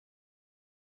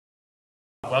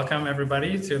Welcome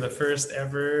everybody to the first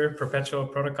ever Perpetual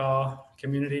Protocol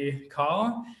community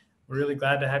call. We're really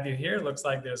glad to have you here. Looks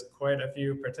like there's quite a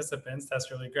few participants. That's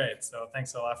really great. So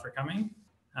thanks a lot for coming.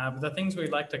 The things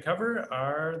we'd like to cover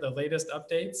are the latest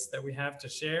updates that we have to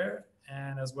share.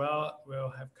 And as well,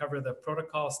 we'll cover the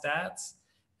protocol stats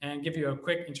and give you a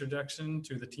quick introduction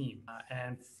to the team.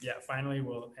 Finally,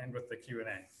 we'll end with the Q&A.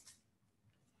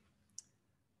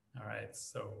 All right,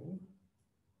 so.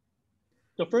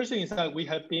 The first thing is that we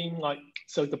have been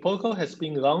so the protocol has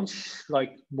been launched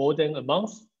more than a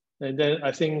month. And then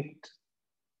I think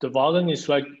the volume is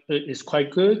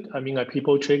quite good. I mean,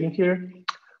 people trading here.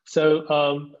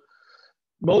 So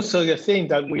most of the thing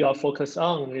that we are focused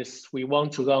on is we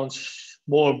want to launch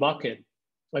more market.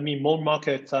 I mean, more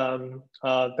market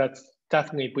that's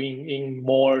definitely bring in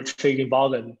more trading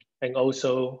volume and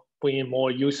also bring in more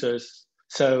users.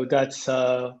 So that's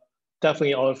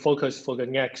definitely our focus for the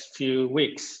next few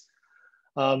weeks.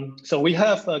 So we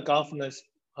have governance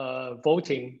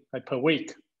voting per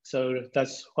week. So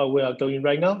that's what we are doing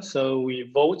right now. So we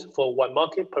vote for one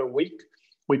market per week.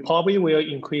 We probably will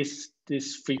increase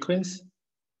this frequency.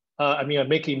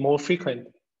 Make it more frequent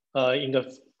in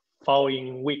the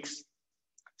following weeks.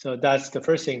 So that's the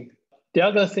first thing. The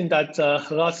other thing that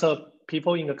lots of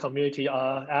people in the community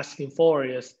are asking for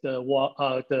is the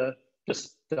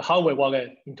hardware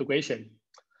wallet integration.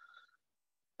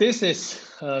 This is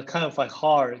kind of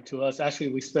hard to us.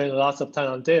 Actually, we spend lots of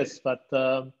time on this, but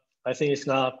I think it's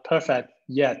not perfect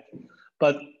yet.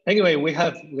 But anyway, we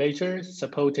have Ledger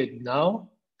supported now.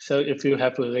 So if you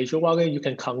have a Ledger wallet, you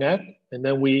can connect, and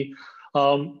then you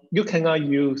cannot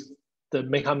use the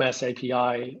MetaMask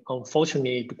API,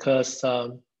 unfortunately, because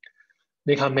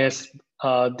MetaMask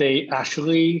they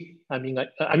actually,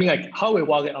 hardware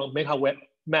wallet on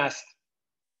MetaMask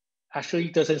actually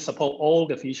doesn't support all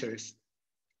the features.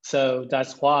 So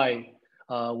that's why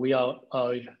we have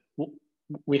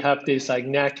this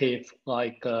native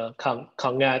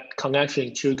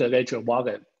connection to the Ledger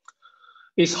wallet.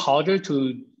 It's harder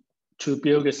to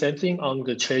build the same thing on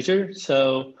the Treasure.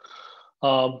 So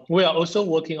we are also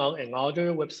working on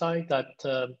another website that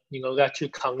let you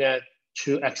connect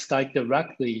to Xstack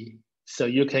directly, so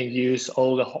you can use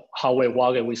all the hardware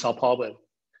wallet without problem.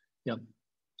 Yeah.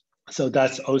 So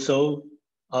that's also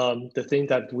the thing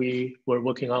that we were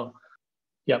working on.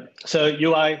 Yeah. So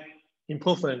UI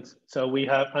improvement. So we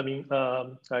have,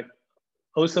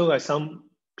 also some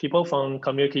people from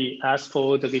community asked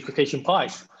for the liquidation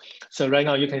price. So right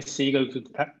now you can see the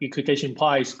liquidation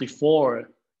price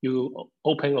before you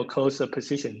open or close the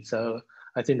position. So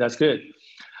I think that's good.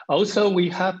 Also, we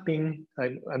have been,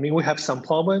 we have some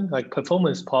problem,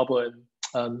 performance problem.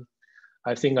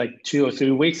 I think 2 or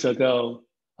 3 weeks ago,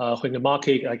 when the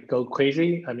market go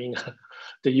crazy,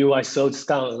 the UI slows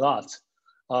down a lot.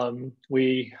 I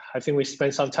think we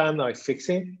spent some time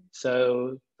fixing.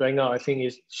 So right now, I think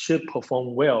it should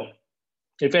perform well.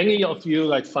 If any of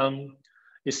you found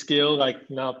it's still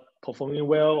not performing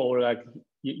well, or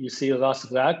you see a lot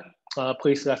of lag,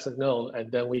 please let us know,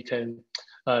 and then we can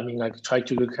try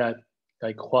to look at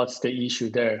what's the issue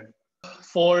there.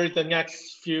 For the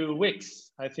next few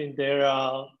weeks, I think there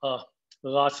are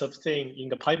lots of things in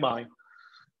the pipeline.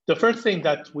 The first thing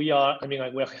that we're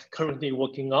currently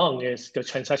working on is the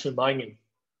transaction mining.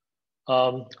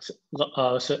 So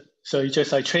it's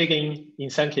just trading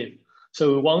incentive.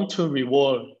 So we want to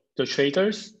reward the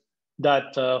traders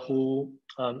that who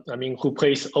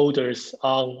place orders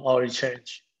on our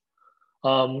exchange.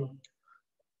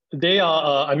 They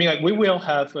are, we will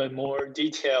have a more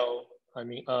detailed,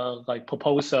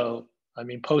 proposal,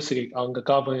 posted on the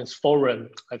governance forum,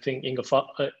 I think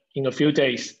in a few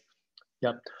days.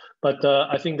 Yeah, but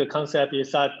I think the concept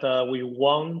is that we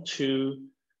want to,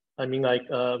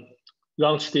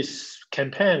 launch this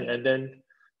campaign and then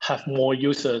have more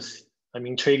users,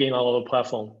 trading on our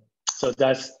platform. So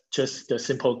that's just the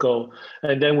simple goal.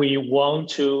 And then we want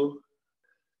to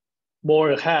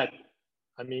more ahead,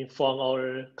 from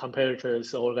our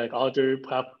competitors or other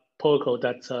protocol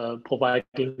that's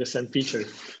providing the same feature.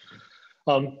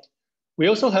 We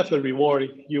also have the reward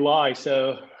UI.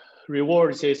 So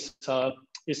rewards is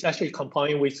actually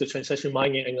complying with the transaction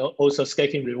mining and also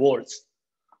staking rewards.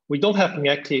 We don't have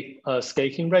active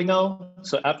staking right now.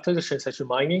 So after the transaction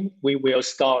mining, we will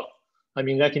start,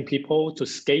 letting people to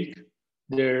stake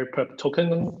their Perp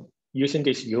token using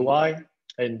this UI,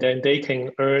 and then they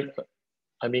can earn,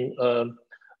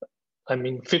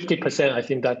 50%, I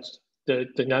think that's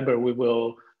the number we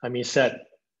will, set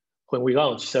when we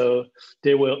launch. So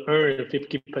they will earn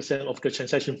 50% of the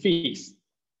transaction fees.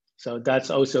 So that's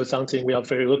also something we are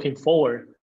very looking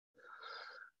forward.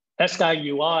 Xstack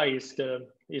UI is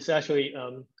is actually,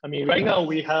 I mean, right now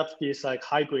we have this like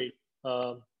hybrid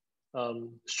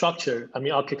structure, I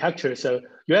mean, architecture. So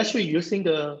you're actually using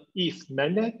the ETH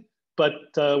mainnet, but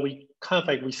we kind of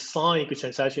like we sign the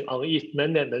transaction on ETH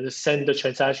mainnet and send the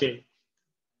transaction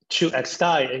to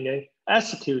xSky and then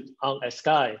execute on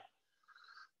xSky.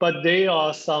 But there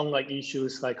are some like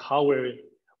issues like hardware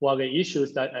wallet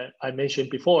issues that I mentioned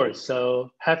before.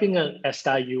 So having an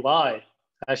xSky UI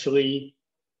actually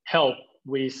help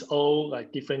with all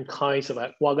like different kinds of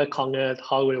like wallet connect,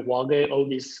 hardware wallet, all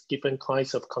these different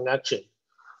kinds of connection.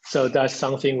 So that's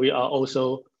something we are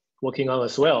also working on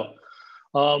as well.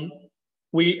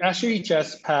 We actually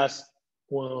just passed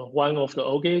one of the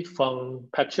audit from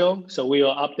Perpetual. So we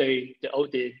will update the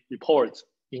audit report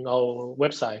in our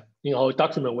website, in our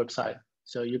document website.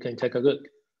 So you can take a look.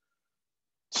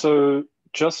 So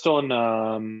just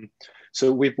on,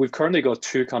 so we've currently got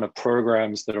two kind of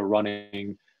programs that are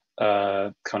running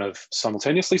kind of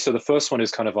simultaneously. So the first one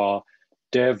is kind of our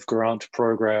dev grant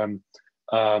program.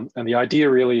 And the idea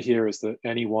really here is that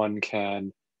anyone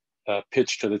can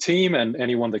pitch to the team, and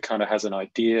anyone that kind of has an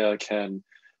idea can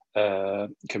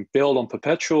build on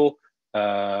Perpetual.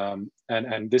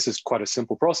 And this is quite a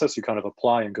simple process. You kind of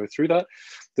apply and go through that.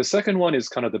 The second one is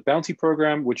kind of the bounty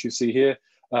program, which you see here.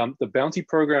 The bounty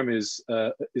program is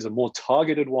a more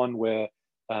targeted one where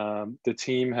the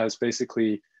team has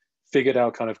basically figured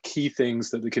out kind of key things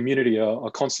that the community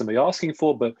are constantly asking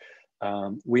for, but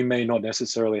we may not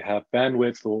necessarily have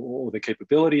bandwidth or the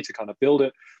capability to kind of build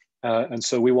it. And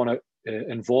so we want to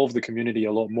involve the community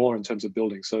a lot more in terms of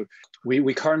building. So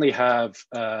we currently have,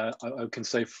 I can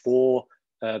say 4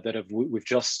 that we've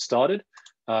just started.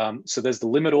 So there's the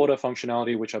limit order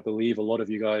functionality, which I believe a lot of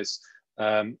you guys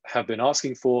have been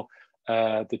asking for.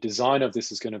 The design of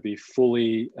this is going to be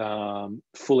fully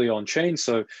on chain,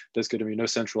 so there's going to be no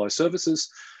centralized services.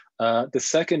 The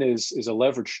second is a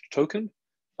leveraged token.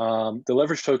 The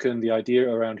leveraged token, the idea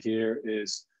around here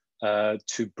is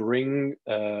to bring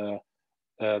the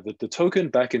token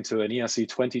back into an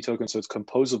ERC20 token, so it's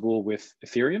composable with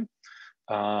Ethereum.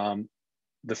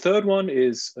 The third one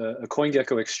is a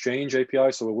CoinGecko exchange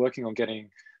API. So we're working on getting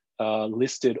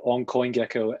listed on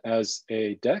CoinGecko as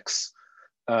a DEX.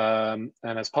 And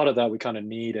as part of that, we kind of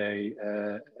need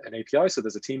an API. So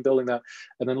there's a team building that.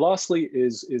 And then lastly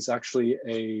is actually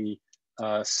a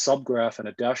subgraph and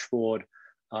a dashboard.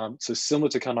 So similar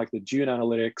to kind of like the Dune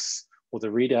Analytics or the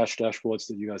Redash dashboards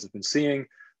that you guys have been seeing,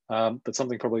 but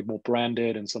something probably more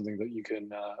branded and something that you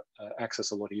can access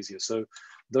a lot easier. So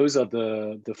those are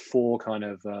the 4 kind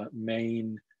of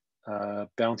main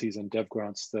bounties and dev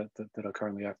grants that are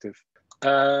currently active.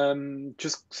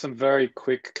 Just some very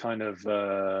quick kind of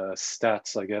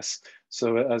stats, I guess.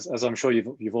 So as I'm sure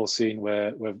you've all seen,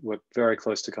 we're very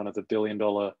close to kind of the $1 billion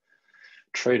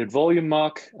traded volume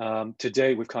mark. To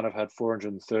date, we've kind of had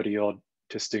 430 odd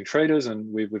distinct traders,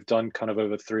 and we've done kind of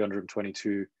over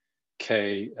 322K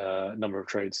number of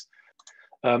trades.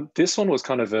 This one was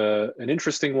kind of an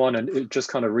interesting one, and it just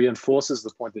kind of reinforces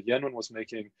the point that Yenwen was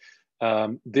making.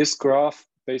 This graph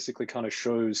basically kind of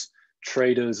shows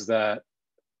traders that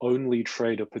only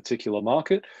trade a particular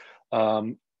market.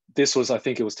 This was, I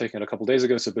think it was taken a couple of days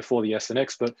ago, so before the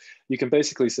SNX, but you can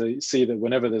basically see that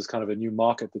whenever there's kind of a new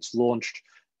market that's launched,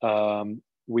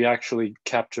 we actually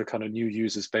capture kind of new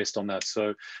users based on that.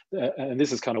 So, and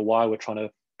this is kind of why we're trying to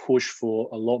push for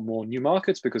a lot more new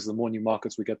markets, because the more new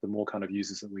markets we get, the more kind of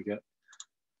users that we get.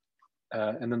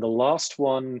 And then the last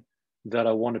one that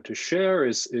I wanted to share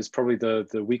is probably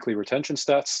the weekly retention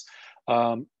stats.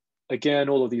 Again,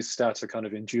 all of these stats are kind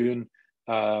of in June,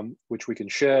 which we can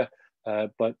share,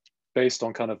 but based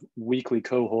on kind of weekly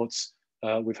cohorts,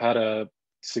 we've had a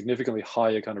significantly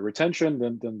higher kind of retention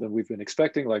than we've been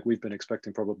expecting. Like we've been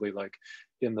expecting probably like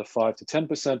in the 5 to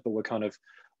 10%, but we're kind of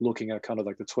looking at kind of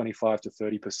like the 25 to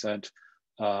 30%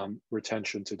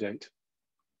 retention to date.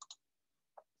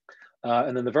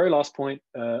 And then the very last point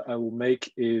I will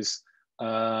make is,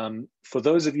 for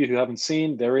those of you who haven't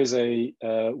seen, there is a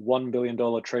 $1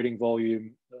 billion trading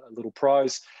volume little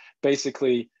prize.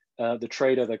 Basically, the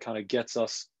trader that kind of gets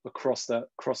us across the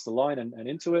line and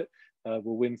into it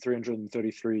will win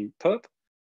 333 perp.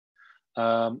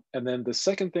 And then the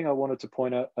second thing I wanted to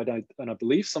point out, and I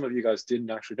believe some of you guys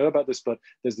didn't actually know about this, but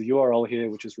there's the URL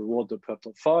here, which is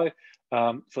reward.perp.fi.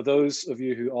 For those of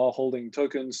you who are holding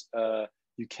tokens,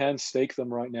 you can stake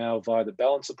them right now via the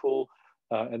balancer pool,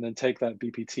 and then take that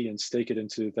BPT and stake it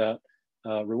into that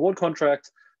reward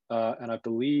contract. And I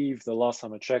believe the last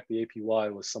time I checked, the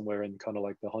APY was somewhere in kind of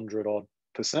like the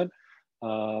 100%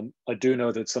 odd. I do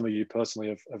know that some of you personally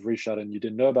have reached out and you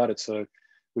didn't know about it, so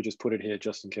we just put it here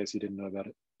just in case you didn't know about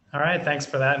it. All right, thanks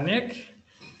for that, Nick.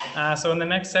 So in the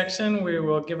next section, we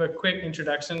will give a quick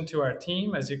introduction to our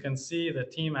team. As you can see, the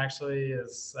team actually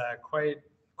is quite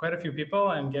a few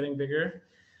people and getting bigger.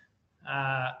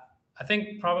 I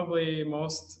think probably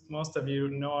most of you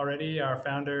know already our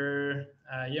founder,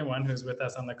 Yewon, who's with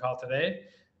us on the call today,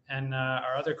 and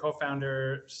our other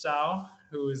co-founder, Xiao,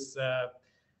 who is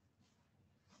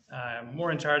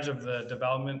more in charge of the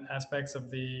development aspects of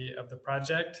the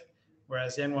project,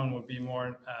 whereas Yenwon would be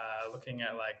more looking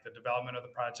at like the development of the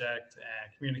project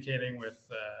and communicating with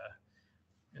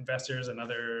investors and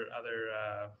other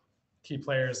key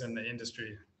players in the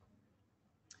industry.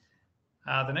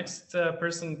 The next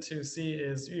person to see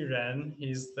is Yuren.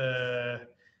 He's the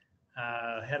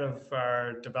head of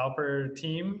our developer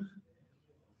team,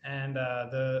 and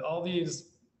all these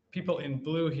people in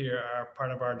blue here are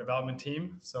part of our development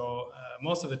team. So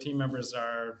most of the team members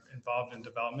are involved in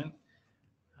development,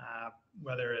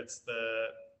 whether it's the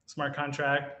smart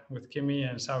contract with Kimi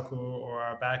and Xiaoku, or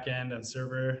our backend and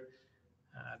server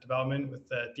development with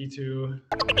D2,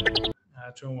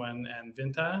 Chungwen, and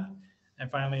Vinta. And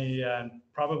finally,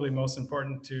 probably most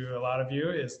important to a lot of you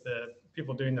is the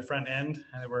people doing the front end,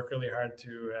 and they work really hard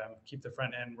to keep the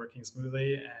front end working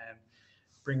smoothly and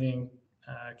bringing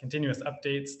continuous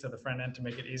updates to the front end to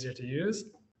make it easier to use.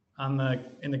 In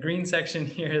the green section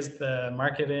here is the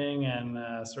marketing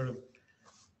and sort of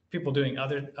people doing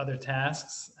other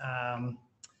tasks.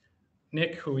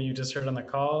 Nick, who you just heard on the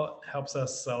call, helps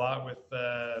us a lot with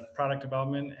product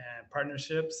development and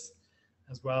partnerships,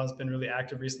 as well as been really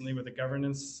active recently with the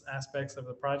governance aspects of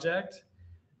the project.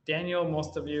 Daniel,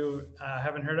 most of you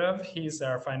haven't heard of. He's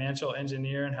our financial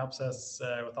engineer and helps us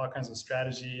with all kinds of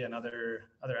strategy and other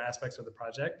aspects of the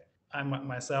project. I'm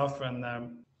myself and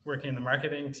working in the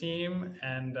marketing team,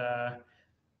 and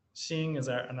Xing is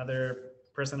another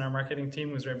person in our marketing team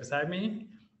who's right beside me.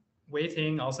 Wei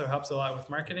Ting also helps a lot with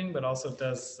marketing, but also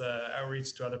does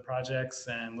outreach to other projects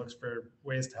and looks for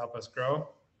ways to help us grow.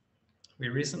 We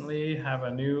recently have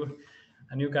a new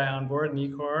guy on board,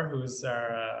 Nikor, who's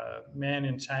our man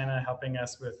in China, helping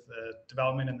us with the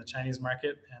development in the Chinese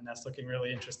market, and that's looking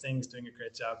really interesting. He's doing a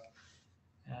great job.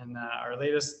 And our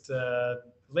latest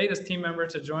team member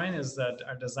to join is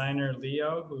our designer,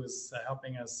 Leo, who's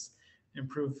helping us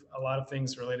improve a lot of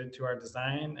things related to our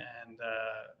design. And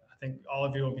I think all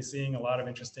of you will be seeing a lot of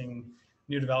interesting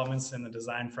new developments in the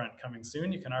design front coming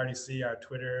soon. You can already see our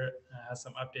Twitter has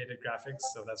some updated graphics,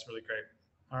 so that's really great.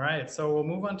 All right, so we'll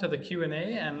move on to the Q&A.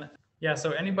 And yeah,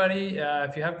 so anybody,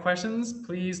 if you have questions,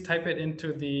 please type it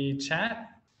into the chat.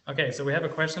 Okay, so we have a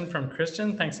question from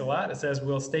Christian. Thanks a lot. It says,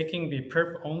 will staking be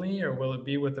perp only, or will it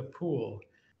be with a pool?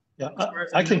 Yeah,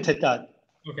 I can take that.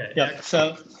 Okay.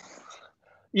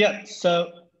 Yeah,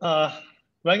 so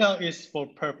right now it's for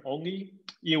perp only.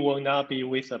 It will not be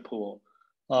with a pool.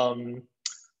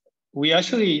 We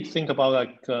actually think about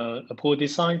like a pool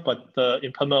design, but the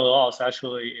implement laws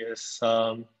actually is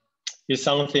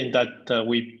something that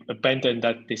we abandoned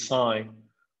that design.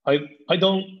 I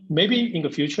don't, maybe in the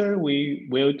future we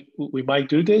might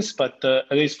do this, but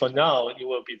at least for now it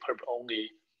will be perp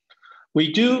only.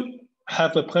 We do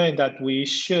have a plan that we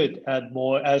should add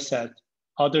more asset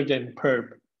other than perp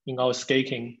in our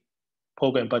staking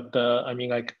program, but I mean,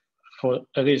 like for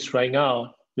at least right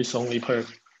now it's only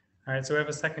perp. All right, so we have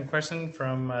a second question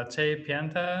from Che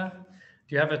Pianta.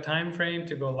 Do you have a time frame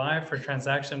to go live for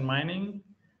transaction mining?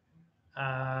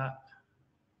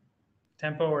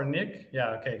 Tempo or Nick?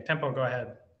 Yeah, okay, Tempo, go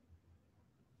ahead.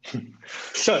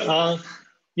 Sure,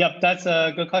 yeah, that's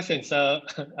a good question. So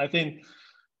I think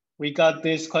we got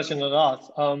this question a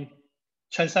lot.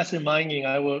 Transaction mining,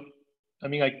 I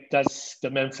mean, like that's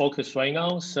the main focus right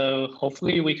now. So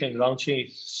hopefully we can launch it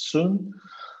soon.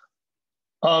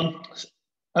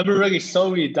 I'm really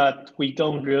sorry that we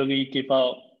don't really give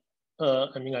out,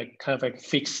 I mean, like kind of like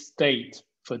fixed date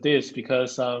for this,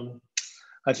 because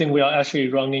I think we are actually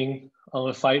running on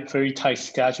a very tight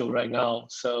schedule right now.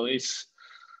 So it's,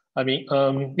 I mean,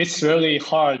 it's really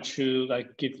hard to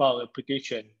like give out a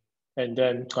prediction. And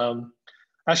then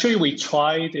actually we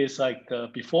tried this like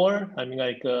before, I mean,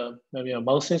 like maybe a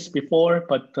month before,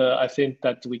 but I think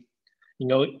that we, you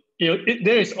know,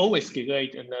 there is always delay,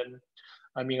 and then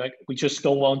I mean, like we just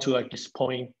don't want to like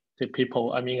disappoint the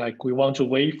people. I mean, like we want to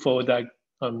wait for that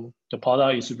the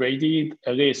product is ready,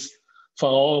 at least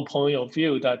from our point of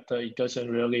view, that it doesn't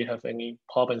really have any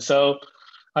problem. So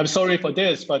I'm sorry for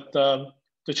this, but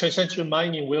the transaction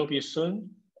mining will be soon,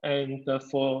 and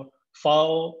for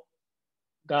fall,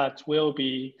 that will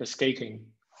be the staking.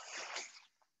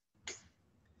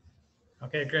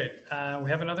 Okay, great. We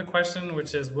have another question,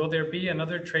 which is, will there be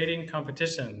another trading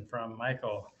competition, from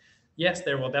Michael? Yes,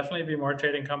 there will definitely be more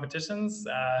trading competitions.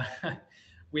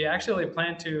 we actually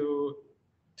plan to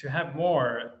have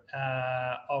more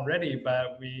already,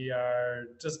 but we are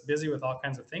just busy with all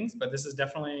kinds of things. But this is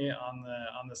definitely on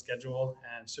the schedule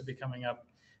and should be coming up.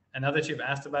 And now that you've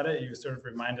asked about it, you sort of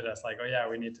reminded us like, oh yeah,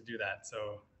 we need to do that.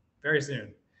 So very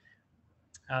soon.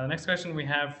 The next question we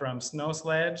have from Snow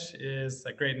Sledge is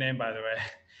a great name, by the way.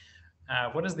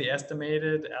 What is the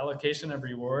estimated allocation of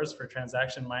rewards for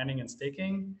transaction mining and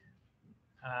staking?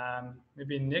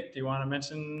 Maybe Nick, do you want to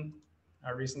mention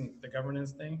the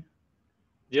governance thing?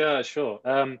 Yeah, sure.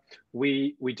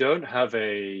 We don't have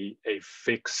a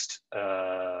fixed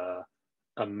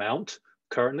amount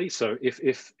currently. So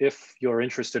if you're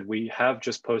interested, we have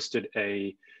just posted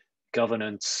a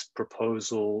governance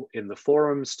proposal in the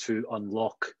forums to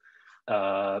unlock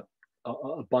a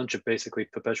bunch of basically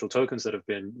perpetual tokens that have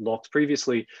been locked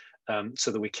previously,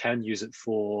 so that we can use it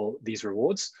for these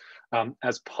rewards.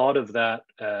 As part of that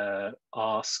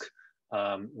ask,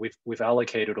 we've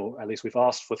allocated, or at least we've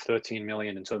asked for 13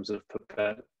 million in terms of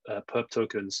perp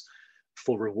tokens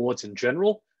for rewards in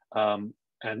general, and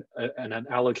an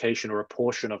allocation or a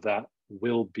portion of that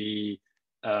will be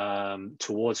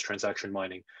towards transaction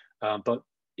mining. But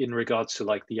in regards to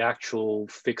like the actual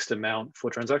fixed amount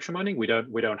for transaction mining, we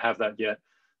don't have that yet,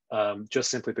 just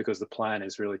simply because the plan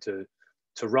is really to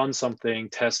run something,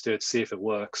 test it, see if it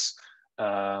works,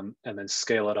 and then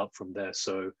scale it up from there.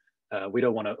 So we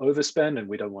don't want to overspend and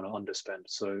we don't want to underspend.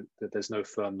 So there's no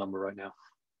firm number right now.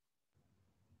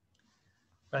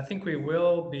 I think we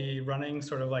will be running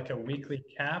sort of like a weekly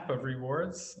cap of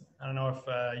rewards. I don't know if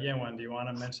Yenwen, do you want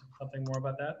to mention something more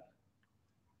about that?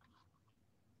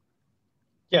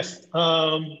 Yes,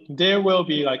 there will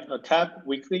be like a cap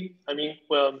weekly. I mean,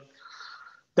 well,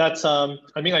 that's I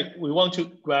mean, like we want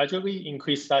to gradually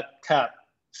increase that cap.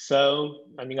 So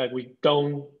I mean, like we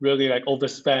don't really like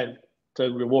overspend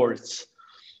the rewards.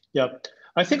 Yeah,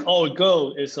 I think our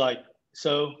goal is like,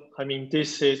 so I mean,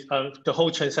 this is the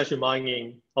whole transaction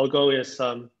mining. Our goal is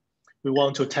we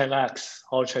want to 10x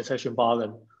our transaction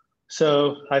volume.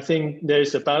 So I think there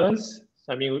is a balance.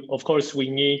 I mean, of course, we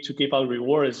need to give out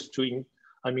rewards to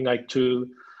to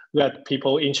let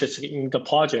people interested in the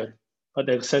project. But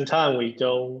at the same time, we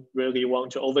don't really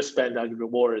want to overspend that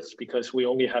rewards because we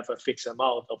only have a fixed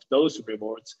amount of those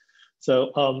rewards.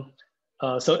 So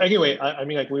so anyway, I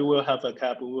mean, like we will have a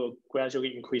cap. We will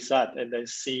gradually increase that and then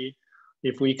see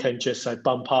if we can just like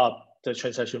bump up the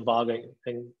transaction volume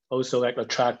and also like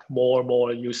attract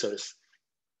more users.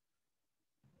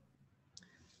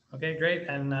 Okay, great.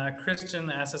 And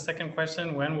Christian asked a second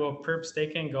question: when will perp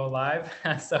staking go live?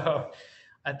 So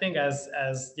I think as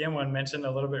Yenwen mentioned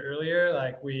a little bit earlier,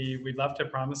 like we'd love to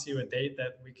promise you a date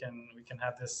that we can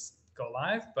have this go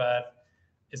live, but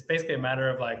it's basically a matter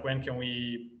of like when can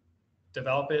we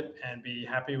develop it and be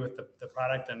happy with the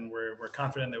product, and we're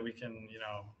confident that we can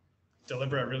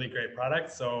deliver a really great product.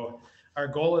 So our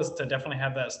goal is to definitely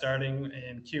have that starting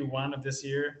in Q1 of this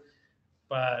year,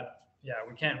 but yeah,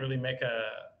 we can't really make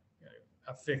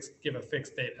give a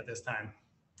fixed date at this time.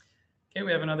 Okay,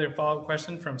 we have another follow-up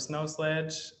question from Snow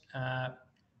Sledge.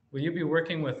 Will you be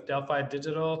working with Delphi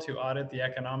Digital to audit the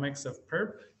economics of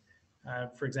perp,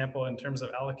 for example, in terms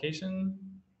of allocation?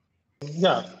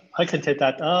 Yeah, I can take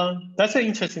that. That's an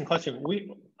interesting question.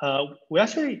 We're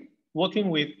actually working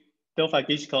with Delphi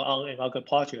Digital on another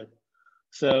project.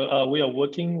 So we are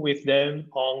working with them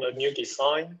on a new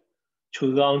design to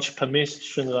launch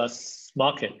permissionless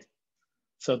market.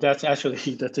 So that's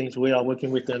actually the things we are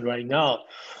working with them right now.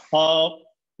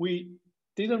 We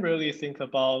didn't really think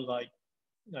about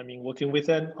working with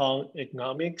them on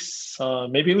economics.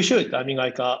 Maybe we should. I mean,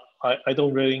 I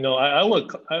don't really know. I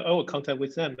will contact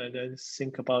with them and then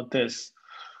think about this.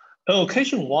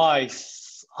 Allocation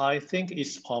wise, I think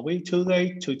it's probably too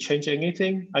late to change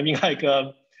anything. I mean,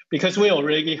 because we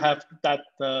already have that.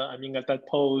 That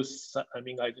post.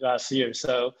 Last year.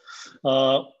 So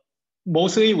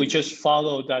mostly we just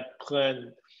follow that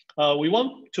plan. We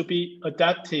want to be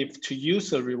adaptive to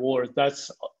user reward.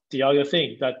 That's the other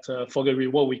thing that for the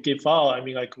reward we give out.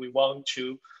 We want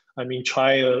to,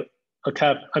 try a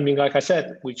cap. Like I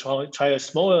said, we try a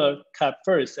smaller cap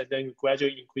first and then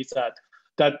gradually increase that.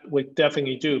 That we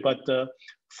definitely do. But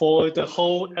for the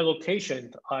whole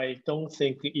allocation, I don't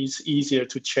think it's easier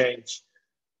to change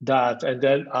that. And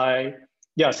then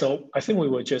so I think we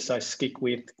will just stick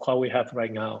with what we have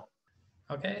right now.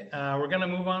 Okay, we're going to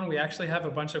move on. We actually have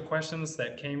a bunch of questions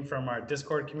that came from our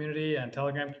Discord community and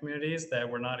Telegram communities that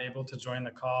were not able to join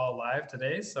the call live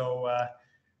today. So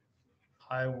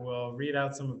I will read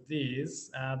out some of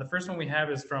these. The first one we have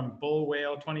is from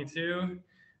BullWhale22,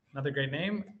 another great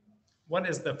name. What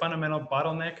is the fundamental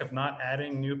bottleneck of not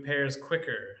adding new pairs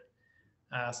quicker?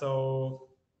 So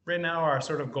right now our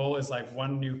sort of goal is like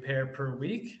one new pair per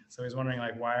week. So he's wondering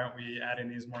like, why aren't we adding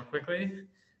these more quickly?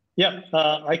 Yeah,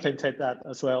 I can take that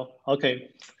as well.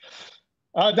 Okay.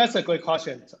 That's a great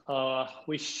question.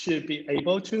 We should be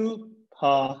able to,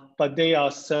 but there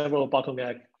are several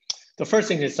bottlenecks. The first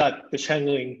thing is that the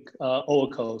channeling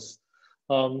oracles.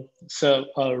 So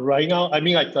right now, I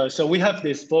mean, so we have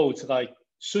these boats like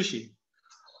Sushi.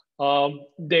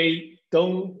 They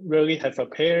don't really have a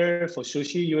pair for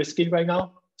Sushi USD right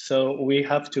now. So we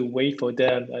have to wait for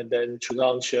them and then to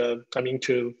launch, to,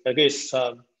 I guess,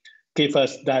 give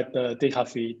us that data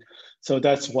feed. So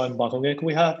that's one bottleneck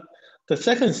we have. The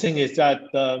second thing is that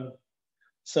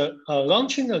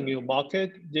launching a new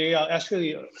market, there are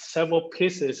actually several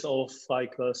pieces of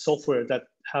software that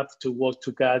have to work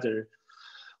together.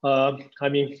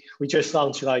 We just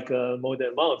launched more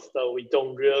than a month, so we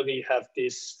don't really have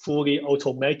this fully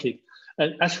automated.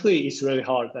 And actually, it's really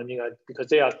hard. Because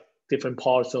there are different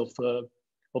parts of the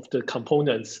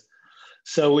components.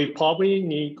 So we probably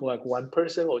need like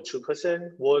 1% or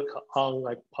 2% work on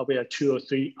probably 2 or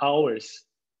 3 hours,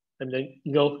 and then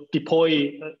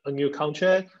deploy a new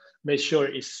contract, make sure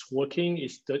it's working,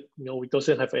 it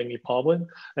doesn't have any problem,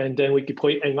 and then we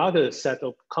deploy another set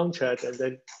of contracts and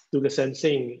then do the same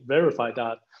thing, verify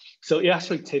that. So it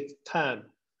actually takes time,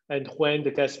 and when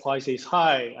the gas price is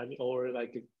high, or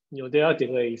there are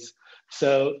delays.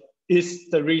 So it's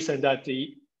the reason that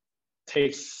it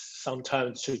takes some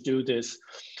time to do this.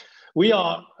 We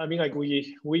are, right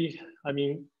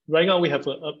now we have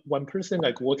one person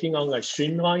working on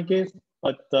streamline it,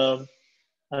 but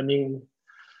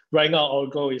right now our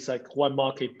goal is one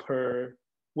market per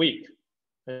week.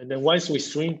 And then once we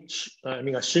streamline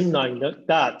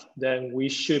that, then we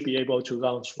should be able to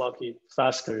launch market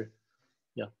faster.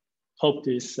 Yeah, hope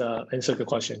this answered the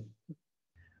question.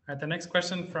 All right, the next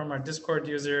question from our Discord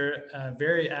user,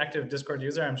 very active Discord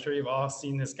user. I'm sure you've all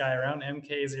seen this guy around,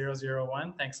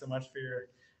 MK001. Thanks so much for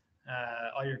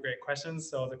all your great questions.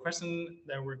 So the question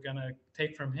that we're gonna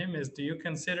take from him is, do you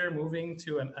consider moving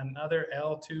to another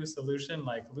L2 solution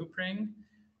like Loopring?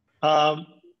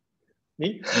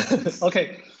 Me?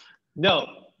 Okay, no.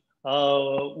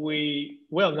 We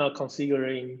are not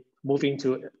considering moving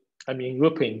to,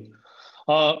 Loopring.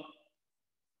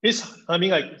 This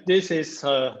is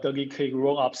the leaky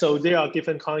rollup. So there are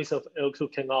different kinds of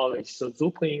L2 technology. So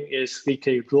Loopring is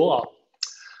leaky rollup.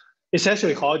 It's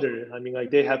actually harder.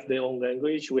 They have their own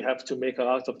language. We have to make a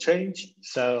lot of change.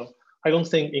 So I don't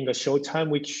think in a short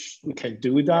time we can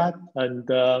do that. And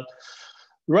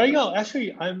right now,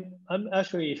 actually, I'm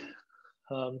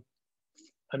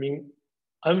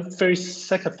very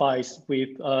satisfied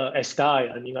with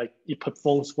SDI. It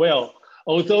performs well.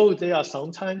 Although there are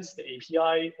sometimes the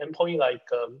API endpoint,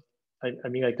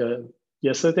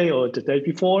 yesterday or the day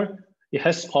before, it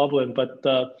has problem. But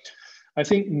I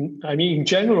think, in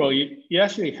general, it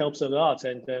actually helps a lot,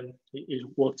 and then it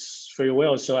works very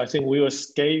well. So I think we will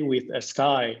stay with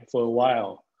SDI for a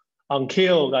while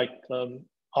until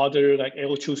other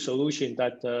L2 solution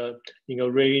that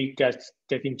really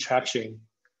getting traction.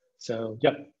 So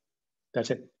yeah, that's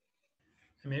it.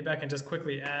 And maybe I can just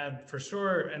quickly add, for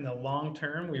sure, in the long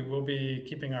term, we will be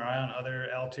keeping our eye on other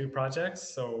L2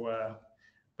 projects. So,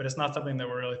 but it's not something that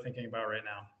we're really thinking about right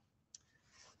now.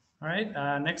 All right,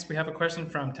 next we have a question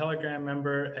from Telegram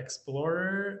member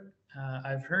Explorer.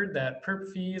 I've heard that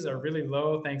perp fees are really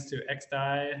low thanks to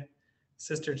XDAI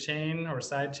sister chain or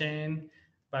side chain,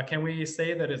 but can we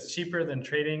say that it's cheaper than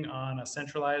trading on a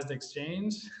centralized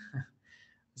exchange?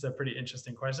 It's a pretty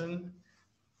interesting question.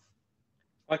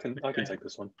 I can take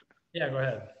this one. Yeah, go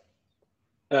ahead.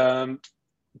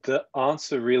 The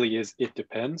answer really is it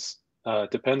depends.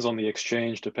 Depends on the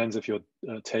exchange, depends if you're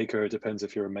a taker, depends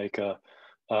if you're a maker,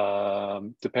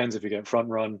 depends if you get front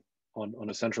run on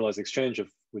a centralized exchange,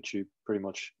 of which you pretty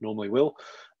much normally will.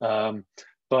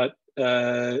 But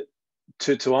to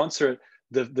answer it,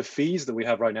 the fees that we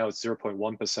have right now is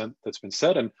 0.1% that's been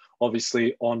set, and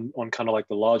obviously on kind of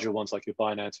the larger ones like your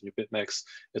Binance and your BitMEX,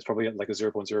 it's probably at a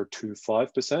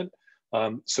 0.025%.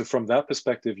 So from that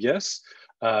perspective, yes,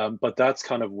 but that's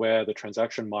kind of where the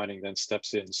transaction mining then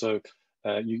steps in. So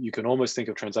you can almost think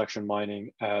of transaction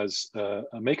mining as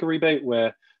a maker rebate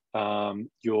where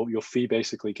your fee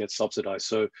basically gets subsidized.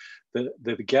 So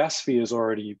the gas fee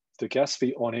on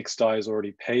XDAI is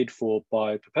already paid for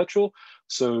by Perpetual.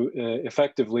 So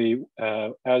effectively,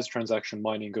 as transaction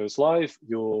mining goes live,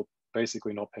 you're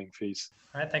basically not paying fees.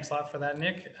 All right, thanks a lot for that,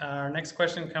 Nick. Our next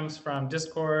question comes from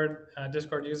Discord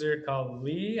user called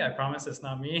Lee. I promise it's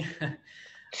not me.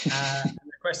 The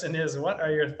question is, what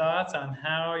are your thoughts on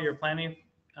how you're planning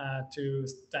to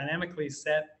dynamically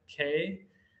set K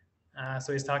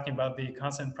So he's talking about the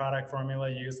constant product formula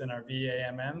used in our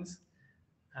VAMMs.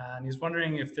 And he's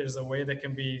wondering if there's a way that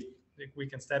we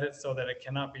can set it so that it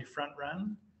cannot be front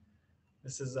run.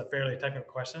 This is a fairly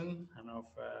technical question. I don't know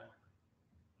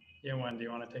if, Yohan, do you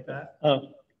want to take that?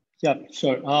 Yeah,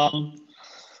 sure.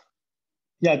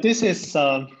 Yeah, this is,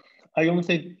 I don't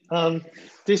think,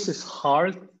 this is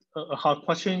hard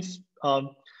questions.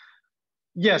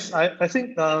 Yes, I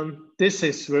think this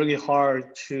is really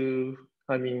hard to,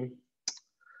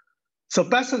 so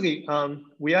basically,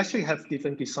 we actually have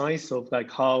different designs of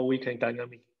like how we can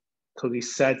dynamically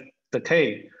set the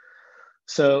K.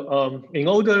 So in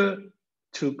order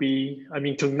to be,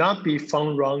 to not be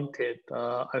front-runted,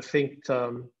 I think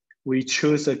we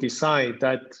choose a design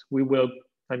that we will,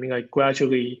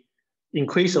 gradually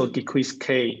increase or decrease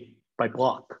K by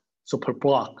block, so per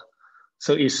block.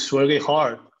 So it's really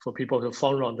hard for people to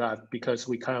front-run that because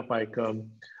we kind of like,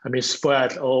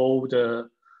 spread all the,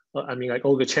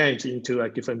 all the change into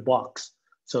like different blocks.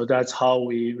 So that's how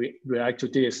we react to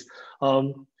this.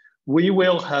 We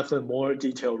will have a more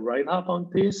detailed write-up on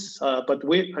this, but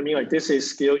this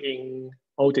is still in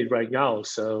audit right now.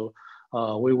 So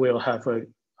we will have a,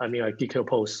 detailed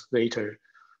post later.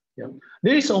 Yeah,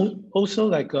 there is also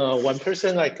like one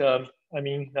person, like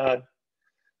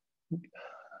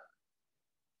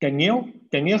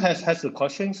Daniel has a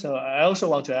question, so I also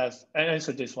want to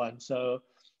answer this one. So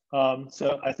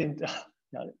I think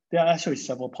there are actually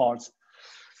several parts.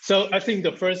 So I think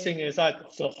the first thing is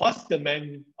that, so what's the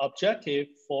main objective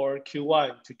for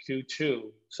Q1 to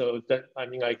Q2? So that,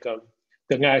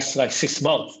 the next like 6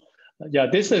 months. Yeah,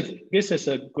 this is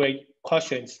a great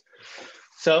question.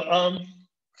 So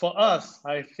for us,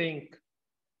 I think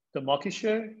the market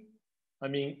share,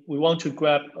 we want to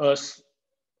grab as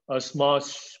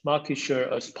much market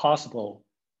share as possible.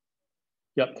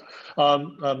 Yep.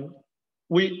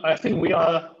 I think we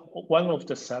are one of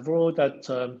the several that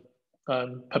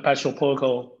Perpetual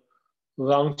protocol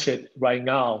launched right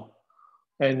now,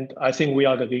 and I think we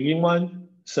are the leading one.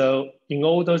 So in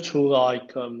order to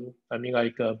like,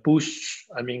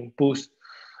 boost,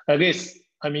 at least,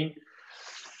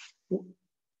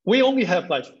 we only have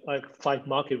like 5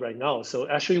 market right now. So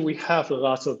actually we have a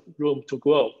lot of room to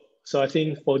grow. So I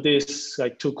think for this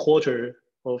like 2 quarters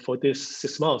or for this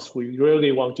 6 months, we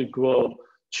really want to grow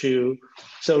to,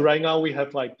 so right now we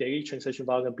have like daily transaction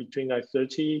volume between like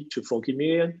 30 to 40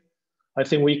 million. I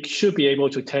think we should be able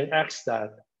to 10x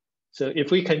that. So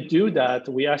if we can do that,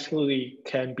 we actually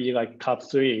can be like top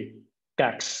 3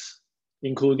 DEX,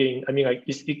 including,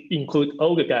 include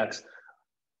all the DEX.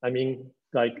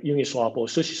 Like Uniswap or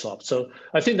SushiSwap. So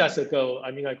I think that's the goal.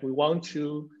 We want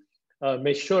to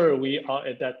make sure we are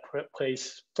at that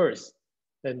place first.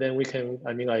 And then we can,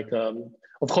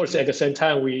 of course, at the same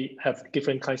time, we have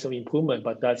different kinds of improvement,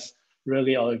 but that's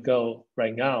really our goal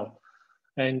right now.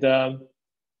 And the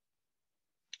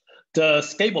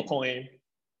stablecoin,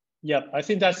 yeah, I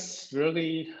think that's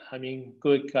really,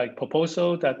 good like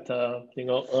proposal that,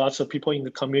 lots of people in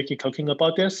the community talking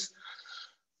about this.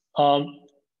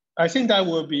 I think that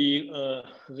will be a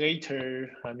later,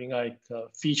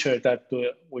 feature that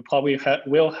we probably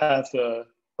will have a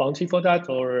bounty for that,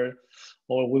 or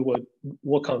we would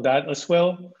work on that as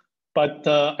well. But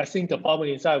I think the problem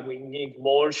is that we need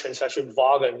more transaction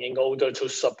volume in order to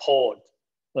support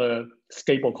a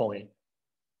stablecoin.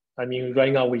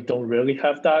 Right now we don't really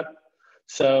have that.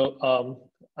 So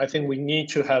I think we need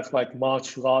to have like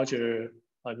much larger,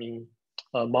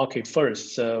 market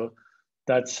first. So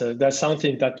that's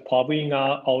something that's probably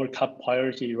not our top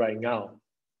priority right now.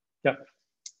 Yeah.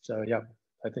 So yeah,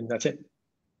 I think that's it.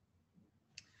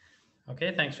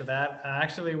 Okay, thanks for that.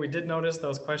 Actually, we did notice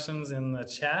those questions in the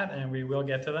chat, and we will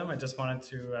get to them. I just wanted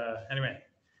to, anyway,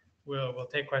 we'll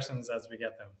take questions as we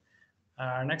get them.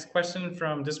 Our next question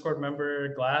from Discord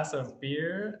member Glass of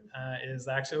Beer is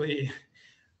actually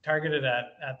targeted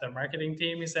at the marketing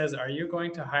team. He says, are you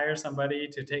going to hire somebody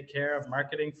to take care of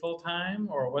marketing full-time,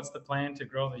 or what's the plan to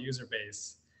grow the user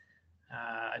base?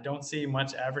 I don't see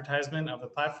much advertisement of the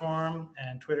platform,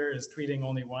 and Twitter is tweeting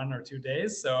only 1 or 2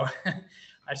 days. So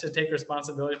I should take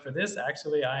responsibility for this.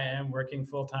 Actually, I am working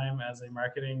full-time as a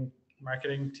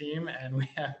marketing team, and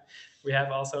we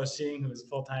have also Xing, who's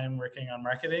full-time working on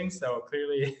marketing. So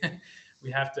clearly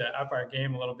we have to up our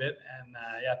game a little bit. And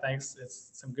yeah, thanks.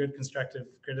 It's some good constructive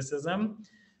criticism.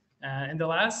 In the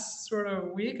last sort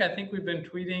of week, I think we've been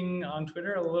tweeting on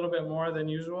Twitter a little bit more than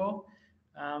usual.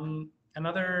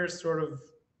 Another sort of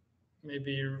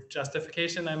maybe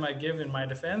justification I might give in my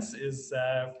defense is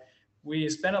we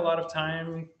spent a lot of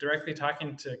time directly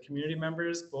talking to community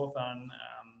members, both on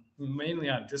mainly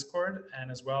on Discord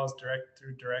and as well as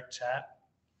through direct chat.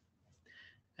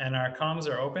 And our comms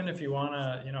are open. If you want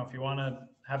to, if you want to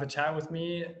have a chat with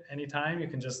me anytime, you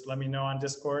can just let me know on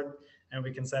Discord, and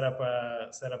we can set up a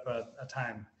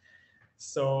time.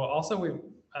 So also we've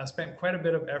spent quite a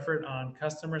bit of effort on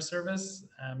customer service,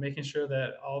 making sure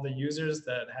that all the users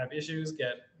that have issues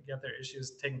get their issues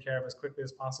taken care of as quickly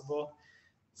as possible.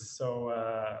 So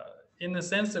in the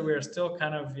sense that we're still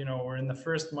kind of, we're in the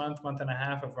first month and a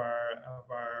half of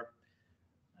our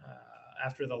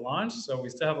after the launch. So we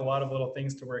still have a lot of little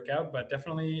things to work out, but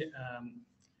definitely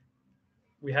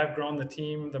we have grown the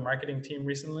team, the marketing team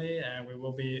recently, and we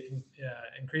will be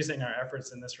increasing our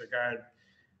efforts in this regard.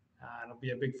 It'll be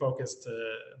a big focus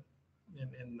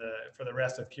for the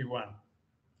rest of Q1.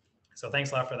 So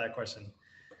thanks a lot for that question.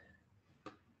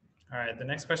 All right, the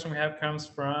next question we have comes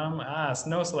from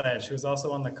Snow Sledge, who's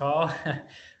also on the call.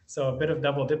 So a bit of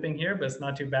double dipping here, but it's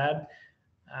not too bad.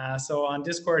 So on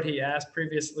Discord, he asked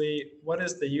previously, what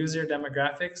is the user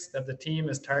demographics that the team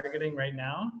is targeting right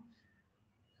now?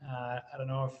 I don't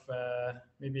know if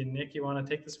maybe Nick, you want to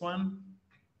take this one?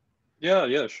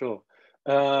 Yeah, sure.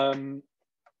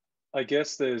 I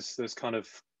guess there's kind of,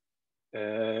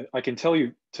 I can tell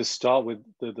you to start with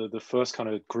the first kind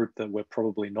of group that we're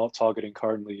probably not targeting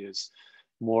currently is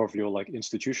more of your like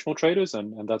institutional traders,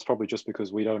 and that's probably just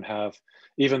because we don't have,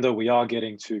 even though we are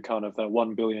getting to kind of that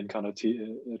 1 billion kind of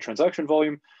transaction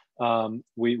volume,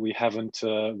 we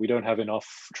don't have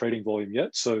enough trading volume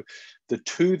yet. So the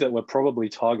two that we're probably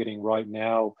targeting right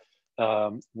now,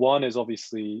 one is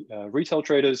obviously retail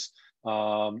traders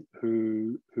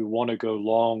who want to go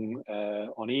long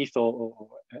on ETH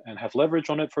and have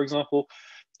leverage on it, for example.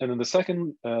 And then the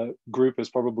second group is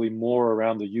probably more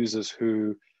around the users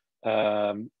who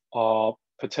are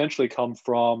potentially come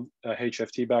from a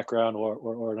HFT background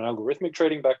or an algorithmic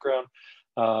trading background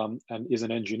and is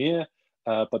an engineer,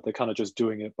 but they're kind of just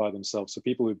doing it by themselves. So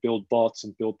people who build bots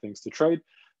and build things to trade,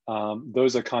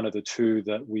 those are kind of the two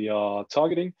that we are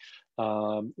targeting.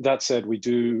 That said, we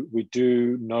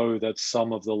do know that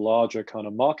some of the larger kind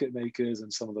of market makers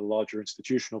and some of the larger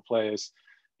institutional players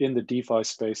in the DeFi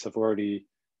space have already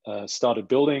started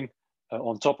building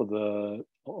on top of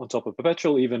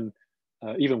Perpetual, even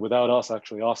without us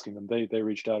actually asking them. They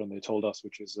reached out and they told us,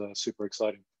 which is super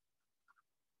exciting.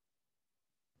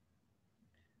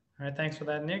 All right, thanks for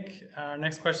that, Nick. Our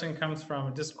next question comes from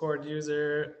a Discord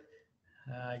user.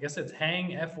 I guess it's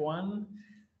Hang F1.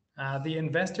 The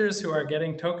investors who are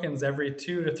getting tokens every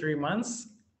 2 to 3 months,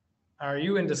 are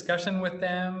you in discussion with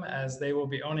them as they will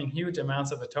be owning huge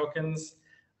amounts of the tokens?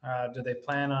 Do they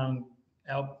plan on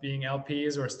being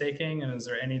LPs or staking? And is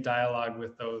there any dialogue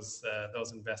with those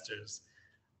investors?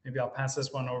 Maybe I'll pass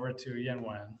this one over to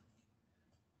Yanwen.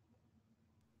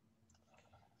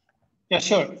 Yeah,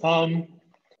 sure.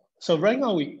 So right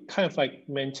now we kind of like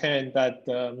maintain that,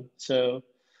 so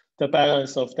the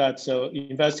balance of that, so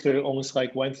investor owns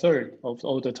like 1/3 of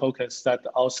all the tokens that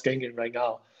are outstanding right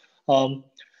now.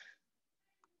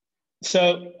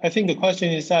 So I think the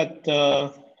question is that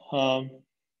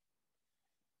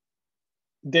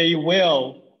they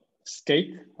will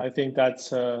stake. I think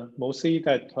that's mostly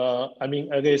that, I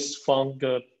mean, at least from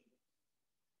the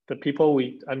people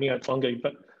from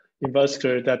the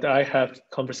investor that I have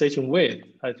conversation with,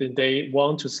 I think they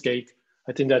want to stake.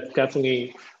 I think that's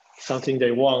definitely something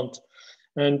they want.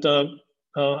 And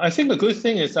I think the good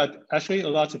thing is that actually a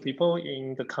lot of people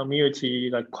in the community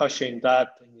like question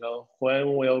that,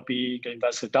 when will be the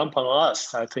investor dump on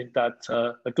us? I think that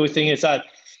the good thing is that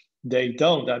they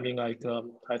don't. I mean, like,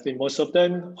 I think most of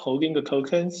them holding the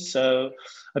tokens. So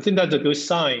I think that's a good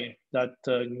sign that,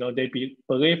 they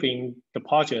believe in the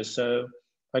project. So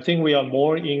I think we are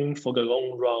more in for the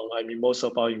long run. I mean, most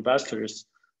of our investors,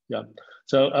 yeah.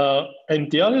 So, and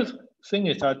the other thing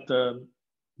is that,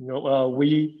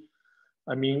 we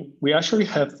actually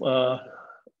have,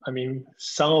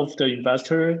 some of the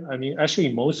investors,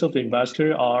 actually most of the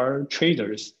investors are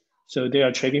traders. So they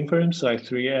are trading firms like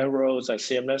Three Arrows, like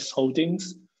CMS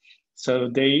Holdings. So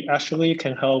they actually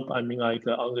can help, on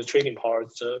the trading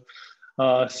part. So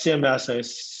CMS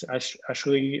is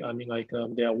actually,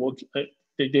 they are working,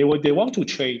 they want to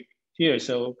trade here.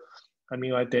 So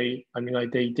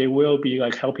they will be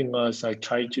like helping us like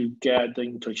try to get the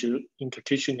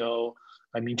institutional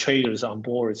traders on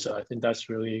board. So I think that's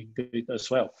really good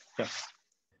as well. Yeah.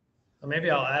 Well,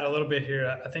 maybe I'll add a little bit here.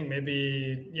 I think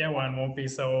maybe Yanwen won't be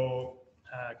so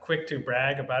quick to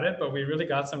brag about it, but we really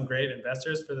got some great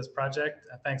investors for this project.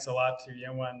 Thanks a lot to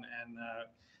Yanwen and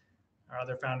our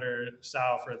other founder,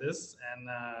 Xiao, for this. And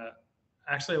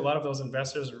actually, a lot of those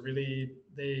investors are really,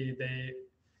 they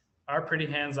are pretty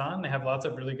hands-on. They have lots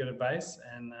of really good advice.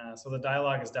 And so the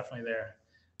dialogue is definitely there.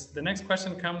 The next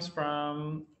question comes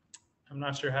from I'm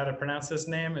not sure how to pronounce this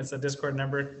name. It's a Discord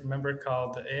member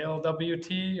called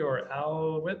ALWT or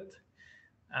Alwit.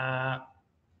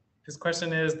 His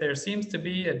question is, there seems to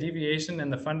be a deviation in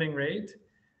the funding rate.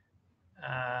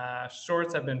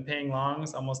 Shorts have been paying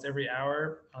longs almost every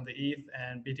hour on the ETH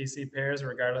and BTC pairs,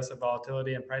 regardless of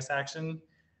volatility and price action.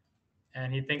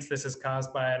 And he thinks this is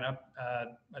caused by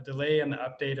a delay in the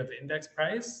update of the index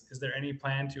price. Is there any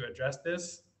plan to address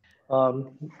this?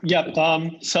 So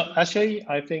actually,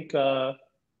 I think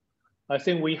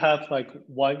we have like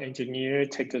one engineer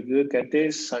take a look at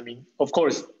this. I mean, of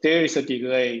course, there is a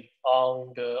delay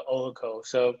on the Oracle.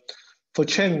 So for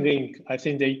Chainlink, I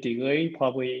think they delay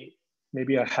probably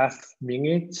maybe a half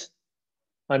minute.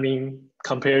 I mean,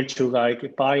 compared to like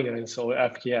Binance or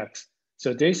FTX.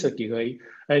 So there's a delay.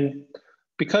 And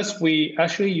because we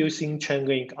actually using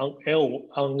Chainlink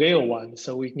on layer 1,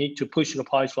 so we need to push the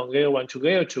price from layer 1 to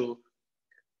layer 2,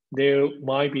 there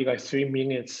might be like 3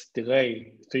 minutes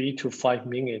delay, 3 to 5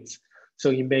 minutes.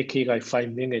 So you make it like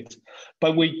 5 minutes.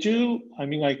 But we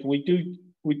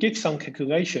did some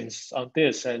calculations on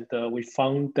this, and we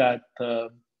found that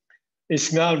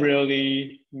it's not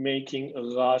really making a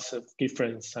lot of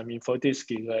difference. I mean, for this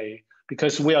delay,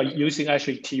 because we are using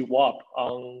actually TWAP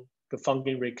on the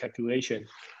funding rate calculation.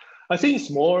 I think it's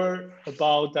more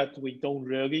about that we don't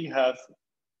really have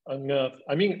enough.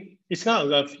 I mean, it's not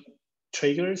enough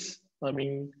triggers. I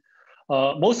mean,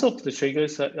 most of the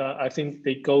triggers, I think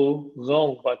they go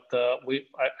long, but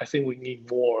I think we need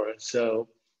more. So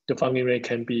the funding rate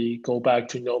can go back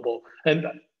to normal. And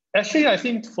actually, I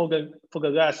think for the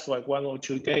last like 1 or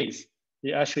 2 days,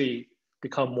 it actually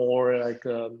become more like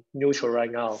neutral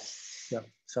right now. Yeah,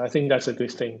 so I think that's a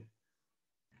good thing.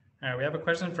 All right, we have a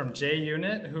question from Jay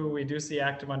Unit, who we do see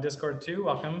active on Discord too.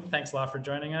 Welcome. Thanks a lot for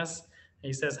joining us.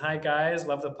 He says, hi guys,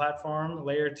 love the platform.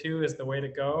 Layer 2 is the way to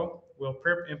go. Will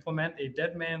Perp implement a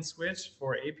dead man switch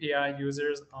for API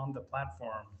users on the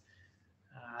platform?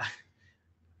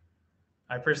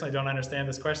 I personally don't understand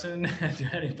this question.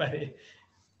 Do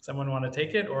someone want to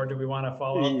take it, or do we want to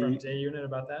follow up from J Unit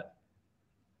about that?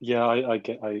 Yeah, I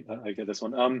get this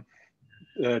one.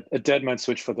 A dead man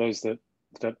switch, for those that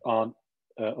aren't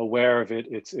aware of it,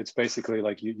 it's basically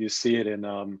like you see it in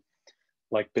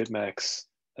like BitMEX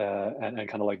and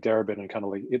kind of like Deribit and kind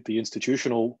of like the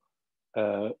institutional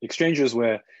exchanges,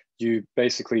 where you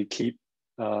basically keep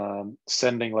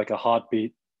sending like a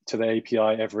heartbeat to the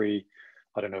API every,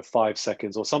 I don't know, 5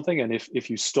 seconds or something. And if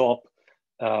you stop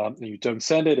and you don't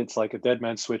send it, it's like a dead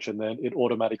man switch, and then it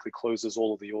automatically closes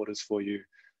all of the orders for you,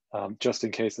 just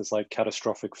in case there's like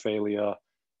catastrophic failure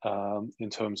in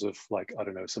terms of like, I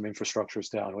don't know, some infrastructure is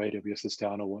down or AWS is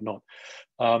down or whatnot.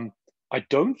 I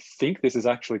don't think this is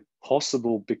actually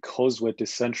possible because we're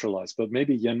decentralized, but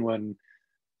maybe Yenwen,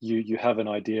 you have an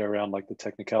idea around like the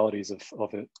technicalities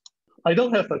of it. I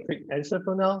don't have a quick answer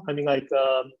for now. I mean, like,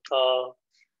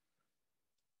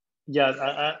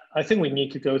 yeah, I think we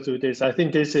need to go through this. I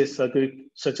think this is a good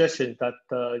suggestion that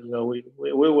we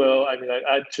will, I mean, like,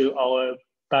 add to our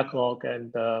backlog,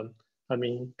 and I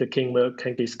mean, the king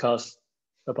can discuss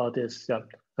about this. Yeah,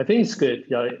 I think it's good.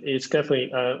 Yeah, it's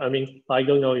definitely. I mean, I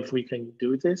don't know if we can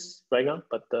do this right now,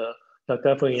 but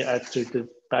definitely add to the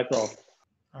backlog.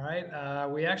 All right,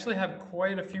 we actually have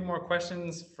quite a few more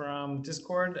questions from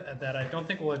Discord that I don't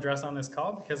think we'll address on this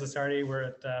call because we're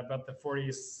at about the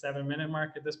 47-minute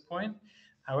mark at this point.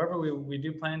 However, we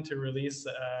do plan to release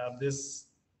this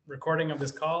recording of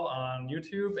this call on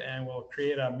YouTube, and we'll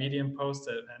create a Medium post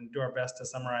and do our best to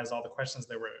summarize all the questions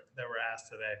that were asked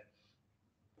today.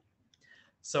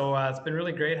 So it's been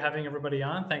really great having everybody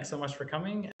on. Thanks so much for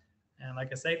coming. And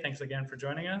like I say, thanks again for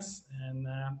joining us, and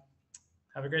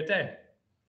have a great day.